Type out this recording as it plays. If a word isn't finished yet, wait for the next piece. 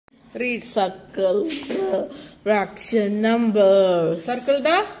Read. Circle the fraction numbers. Circle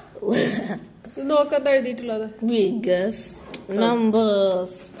the നോക്കത്ത എഴുതിയിട്ടുള്ളത് biggest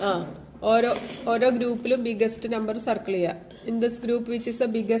numbers. ഓരോ ഗ്രൂപ്പിലും biggest number circle ചെയ്യാം. In this group, which is the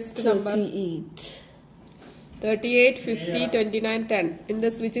biggest number? 38. 38, 50, 29, 10. In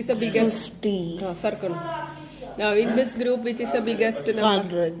this, which is the biggest? 50. Circle. Now, in this group, which is the biggest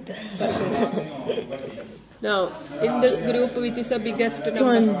number? 100. Circle. Now, in this group, which is the biggest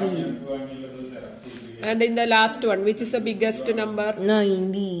number? 20. And in the last one, which is the biggest number?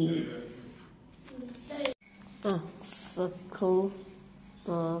 90. Circle.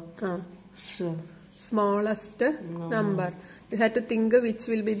 Smallest number. You have to think which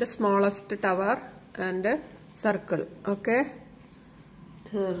will be the smallest tower and circle. Okay?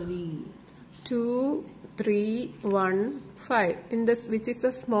 30. 2, 3, 1, 5. In this, which is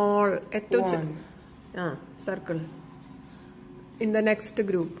a small circle. In the next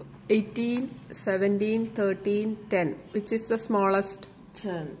group, 18, 17, 13, 10. Which is the smallest?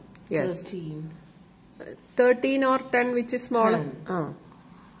 10. Yes. 13. 13 or 10, which is smaller? 10.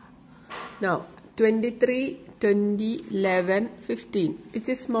 Now, 23, 20, 11, 15. Which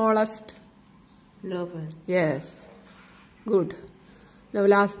is smallest? 11. Yes. Good. Now,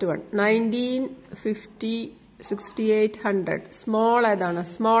 last one. 19, 50, 68, 100. Small adana.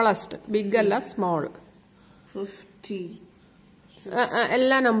 Smallest. Big alla small. 50.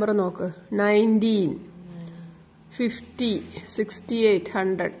 Ella number നോക്ക്. 19, 50, 68,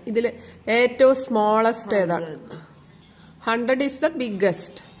 100. ഇതിൽ ഏറ്റവും smallest ഏതാണ്? 100 is the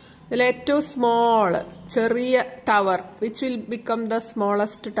biggest. ഇതിൽ ഏറ്റവും small ചെറിയ tower which will become the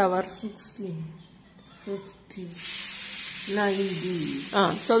smallest tower? 60, 50, 90.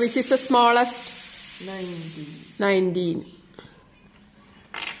 So which is the smallest? 90. 19.